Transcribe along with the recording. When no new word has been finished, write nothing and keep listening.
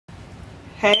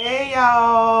Hey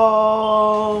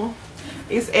y'all,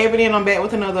 it's Ebbie and I'm back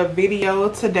with another video.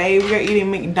 Today we are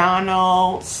eating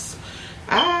McDonald's.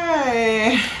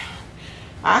 I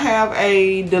have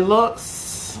a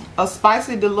deluxe, a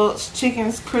spicy deluxe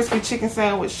crispy chicken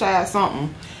sandwich, side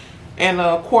something, and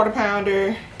a quarter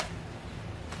pounder. I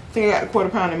think I got a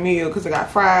quarter pounder meal because I got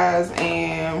fries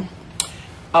and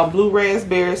a blue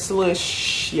raspberry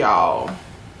slush, y'all.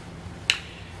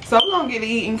 So we're gonna get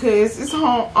eating because it's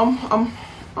home.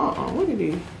 What did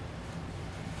he?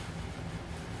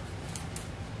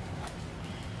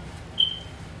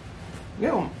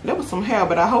 There was some hair,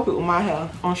 but I hope it was my hair.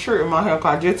 I'm sure it was my hair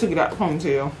because I just took it out the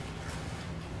ponytail.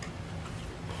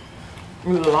 It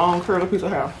was a long curly piece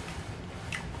of hair.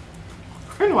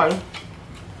 Anyway,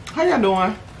 how y'all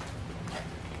doing?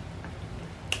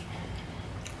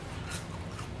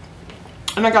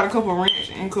 And I got a couple of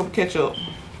ranch and a couple of ketchup.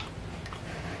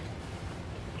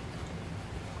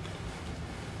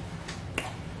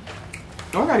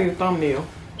 Oh, I gotta use a thumbnail.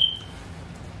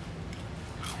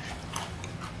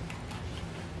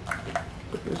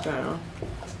 Put this down.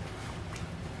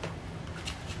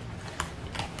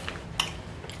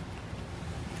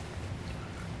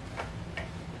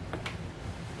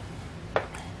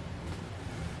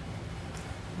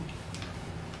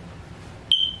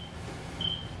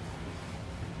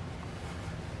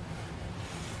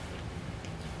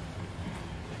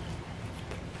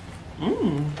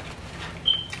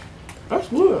 That's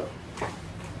good.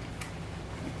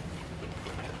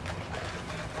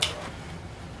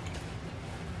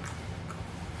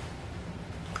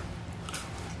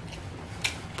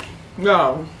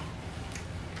 Yo.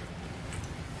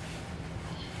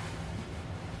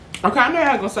 Okay, I know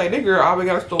I was gonna say this girl always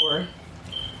got a story.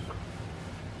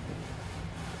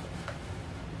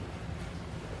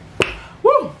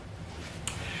 Woo!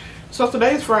 So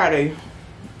today's Friday.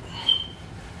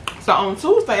 So on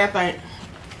Tuesday, I think,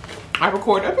 I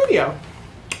recorded a video.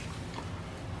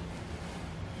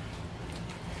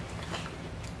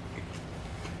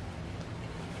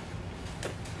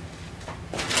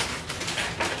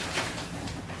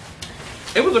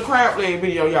 It was a crab leg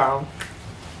video, y'all.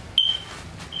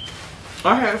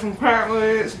 I had some crab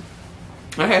legs,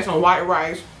 I had some white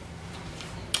rice,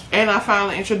 and I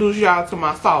finally introduced y'all to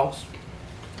my sauce.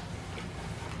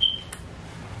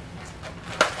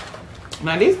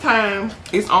 Now this time,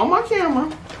 it's on my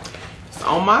camera, it's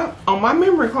on my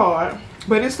memory card,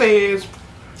 but it says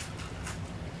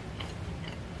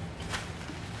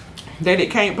that it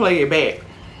can't play it back.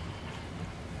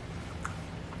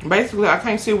 Basically, I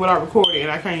can't see what I recorded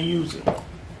and I can't use it.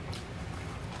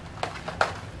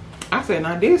 I said,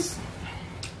 now this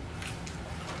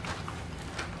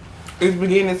is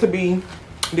beginning to be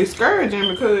discouraging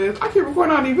because I keep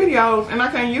recording all these videos and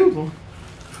I can't use them.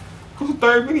 It's the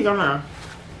third video now.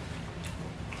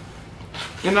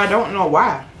 And I don't know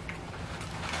why.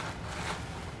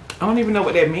 I don't even know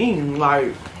what that means.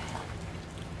 Like,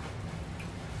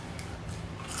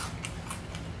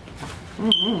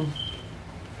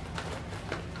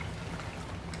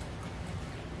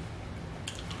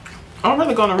 I'm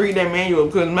really gonna read that manual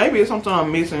because maybe it's something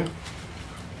I'm missing.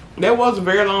 That was a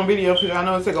very long video because I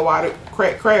know it took a while to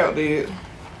crack crowd did.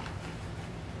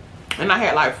 And I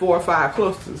had like 4 or 5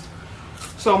 clusters.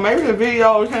 So maybe the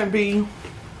video can be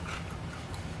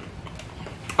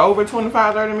over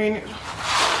 25-30 minutes.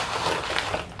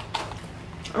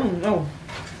 I don't know.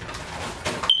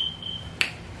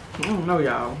 I don't know,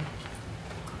 y'all.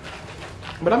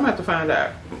 But I'm gonna have to find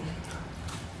out.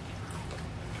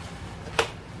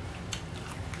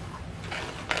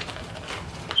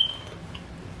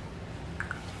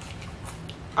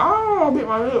 Oh, I bit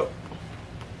my lip.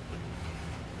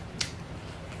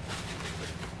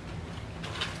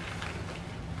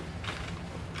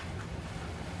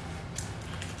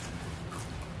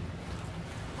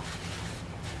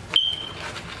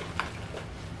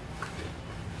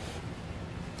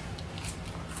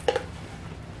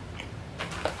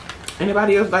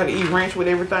 Anybody else like to eat ranch with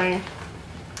everything?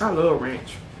 I love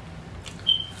ranch.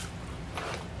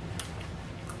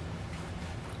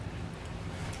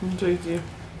 Let me taste it.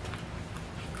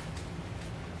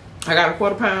 I got a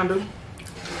quarter pounder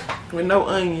with no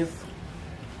onions.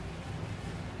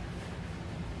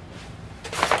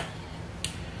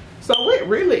 So what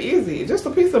really is it? Just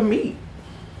a piece of meat.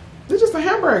 It's just a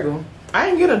hamburger. I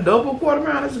didn't get a double quarter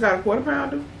pounder, I just got a quarter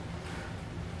pounder.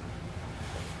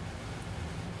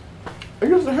 It's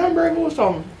just a hamburger with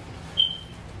some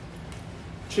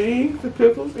cheese, the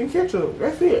pickles, and ketchup.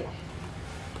 That's it.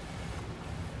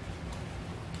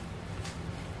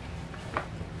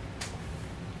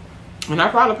 And I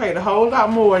probably paid a whole lot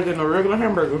more than a regular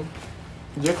hamburger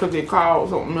just because it called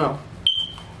something else.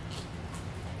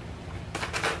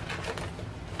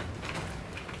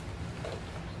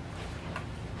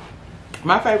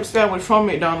 My favorite sandwich from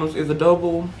McDonald's is a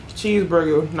double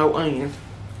cheeseburger, no onions.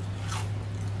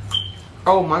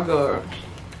 Oh my God.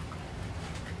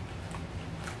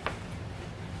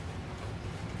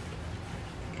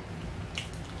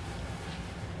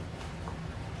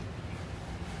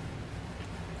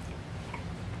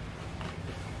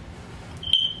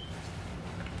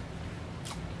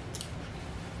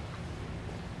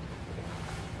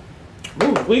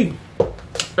 Ooh,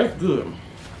 that's good.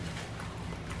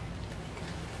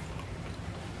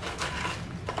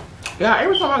 Yeah,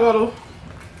 every time I go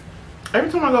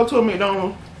to a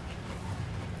McDonald's,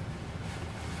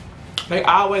 they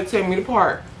always take me to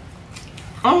park.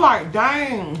 I'm like,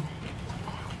 dang.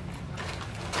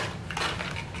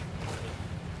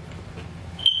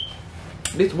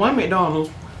 This one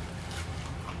McDonald's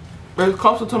is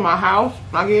closer to my house,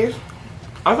 I guess.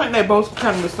 I think they both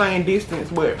kind of the same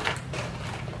distance, but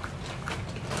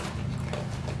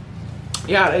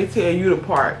yeah, they tell you to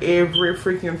park every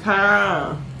freaking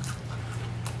time.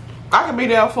 I could be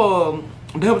there for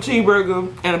a double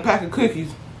cheeseburger and a pack of cookies.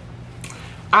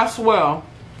 I swear,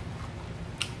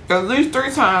 at least 3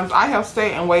 times I have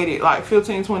stayed and waited like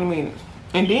 15-20 minutes.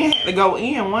 And then had to go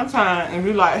in one time and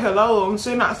be like, hello, I'm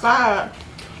sitting outside.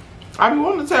 I be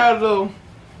wanting to tell the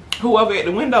whoever at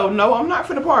the window, no, I'm not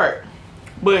finna park.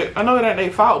 But I know that ain't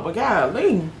their fault, but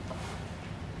golly.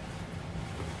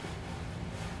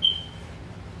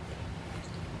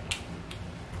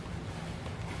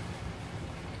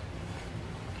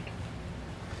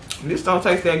 This don't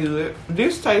taste that good.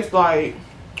 This tastes like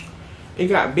it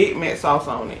got Big Mac sauce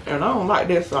on it. And I don't like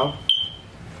that sauce.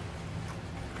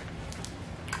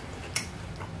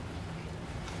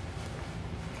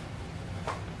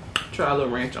 Try a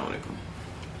little ranch on it.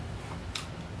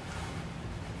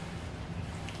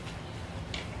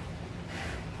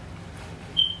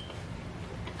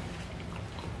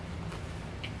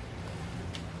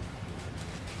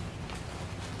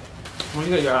 Well,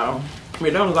 yeah, y'all.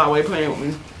 McDonald's always playing with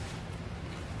me.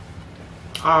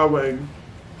 Always.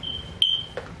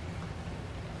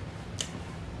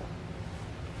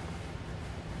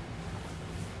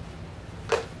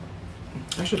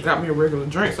 I should have got me a regular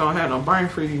drink so I had no brain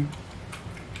freeze.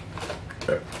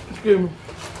 Excuse me.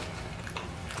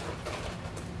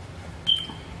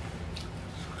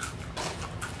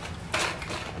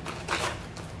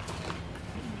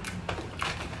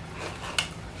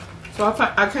 So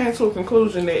I came to a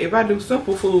conclusion that if I do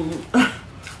simple food,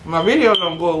 my video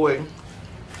don't go away.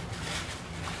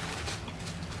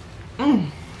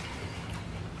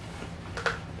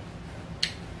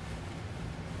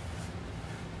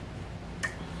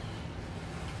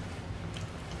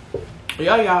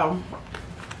 Yeah, y'all.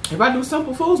 If I do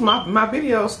simple foods, my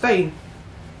videos stay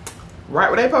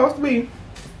right where they supposed to be.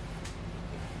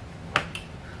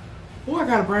 Oh, I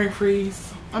got a brain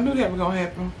freeze. I knew that was gonna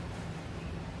happen.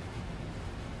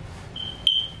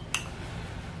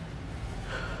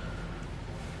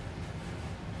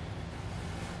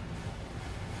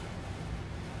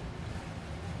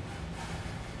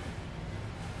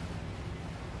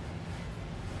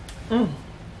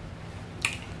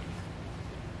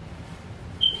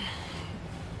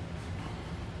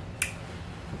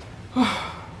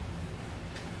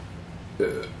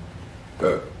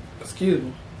 Excuse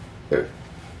me.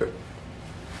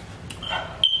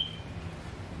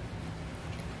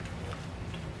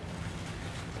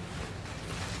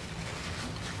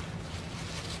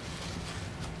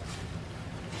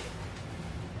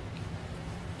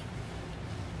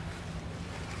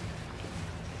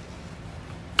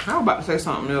 I was about to say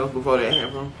something else before that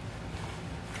happened.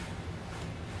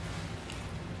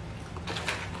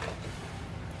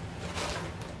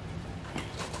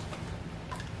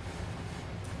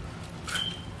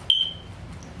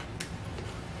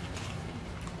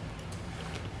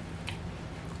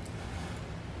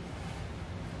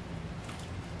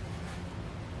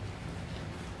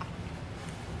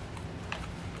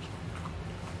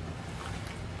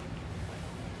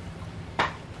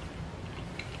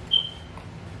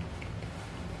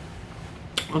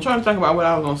 I'm trying to think about what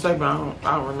I was gonna say, but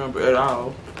I don't remember at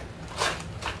all.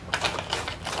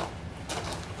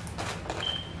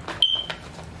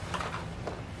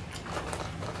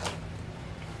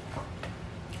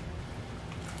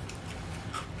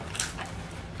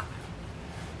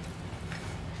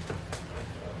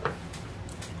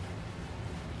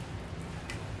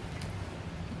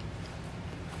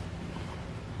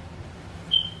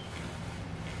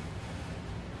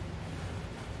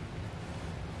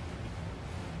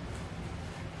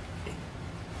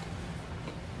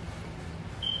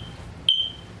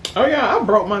 Oh yeah, I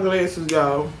broke my glasses,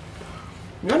 y'all.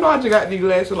 You know I just got these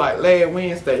glasses like last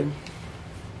Wednesday.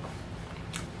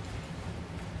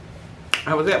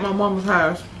 I was at my mama's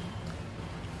house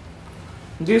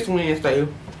this Wednesday,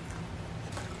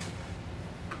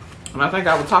 and I think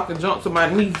I was talking junk to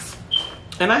my niece,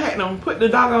 and I had them put the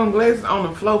doggone glasses on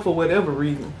the floor for whatever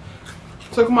reason.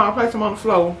 Took them out, placed them on the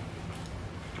floor,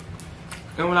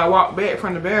 and when I walked back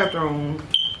from the bathroom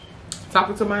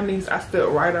talking to my niece, I stepped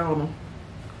right on them,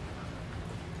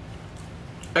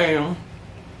 and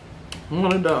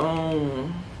one of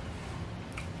the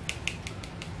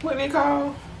what they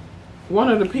call, one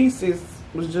of the pieces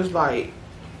was just like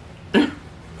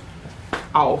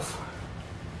off.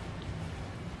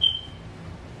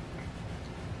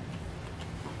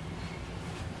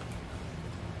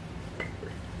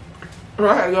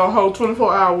 I had to go a whole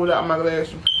 24 hours without my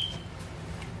glasses,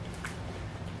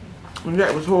 and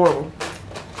that was horrible.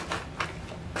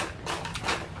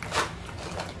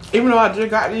 Even though I just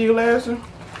got these glasses,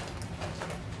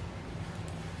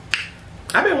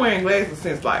 I've been wearing glasses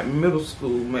since like middle school,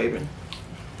 maybe.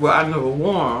 Well, I never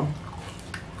wore them,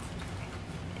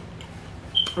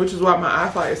 which is why my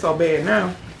eyesight is so bad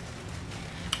now.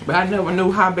 But I never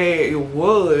knew how bad it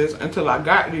was until I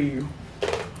got these.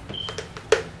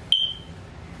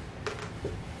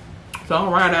 So I'm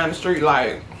riding down the street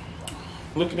like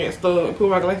looking at stuff and put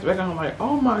my glasses back on. I'm like,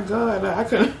 oh my god, like, I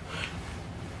couldn't.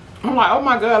 I'm like, oh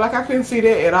my god, like I couldn't see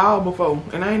that at all before,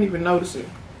 and I didn't even notice it.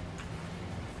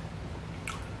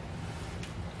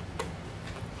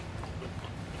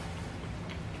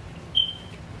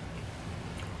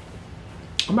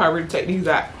 I'm about ready to take these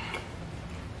out.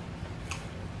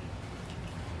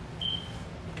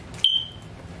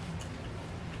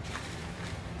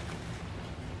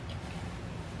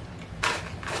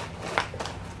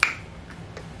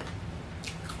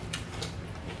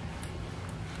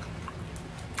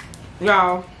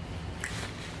 Y'all,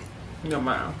 never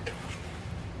mind.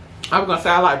 I was gonna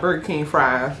say I like Burger King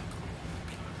fries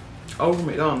over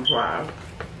McDonald's fries.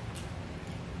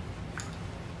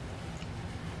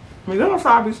 McDonald's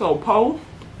fries be so po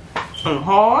and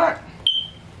hard.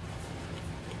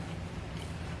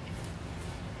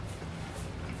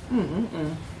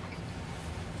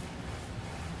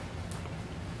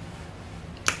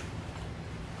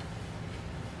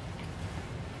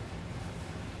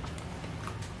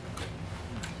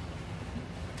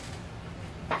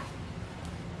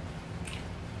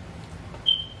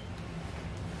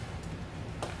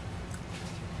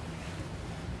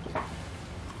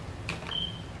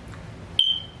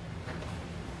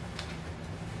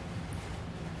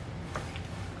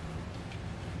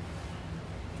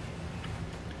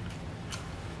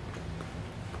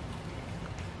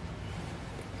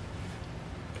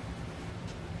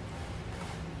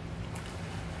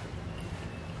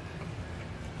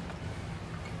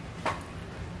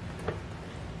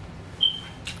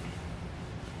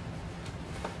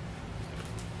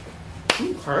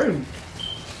 Okay.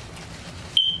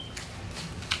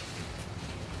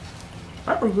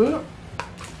 That was good.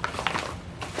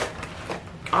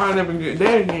 I'll never get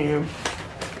that again.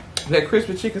 That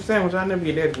crispy chicken sandwich, I'll never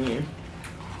get that again.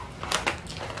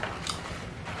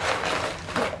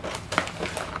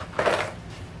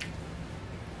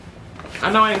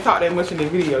 I know I ain't talked that much in the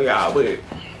video, y'all, but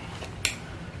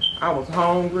I was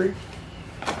hungry.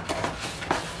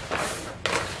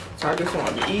 So I just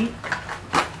wanted to eat.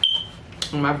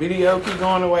 My video keep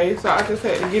going away, so I just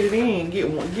had to get it in, get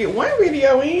one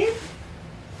video in.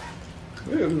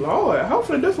 Good Lord,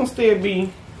 hopefully this one still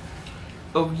be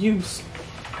of use.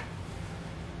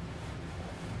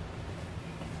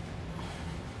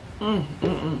 I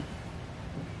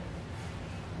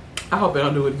hope I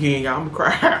don't do it again, y'all. I'm gonna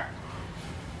cry.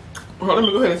 Well, let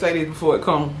me go ahead and say this before it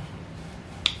comes.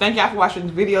 Thank y'all for watching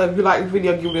this video. If you like this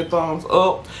video, give it a thumbs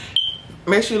up.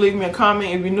 Make sure you leave me a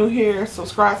comment if you're new here.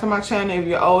 Subscribe to my channel if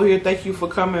you're old here. Thank you for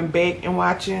coming back and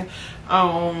watching.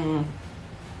 And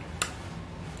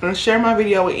share my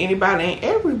video with anybody and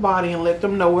everybody and let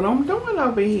them know what I'm doing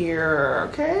over here.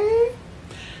 Okay?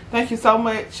 Thank you so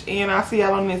much, and I'll see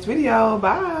y'all on this video.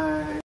 Bye.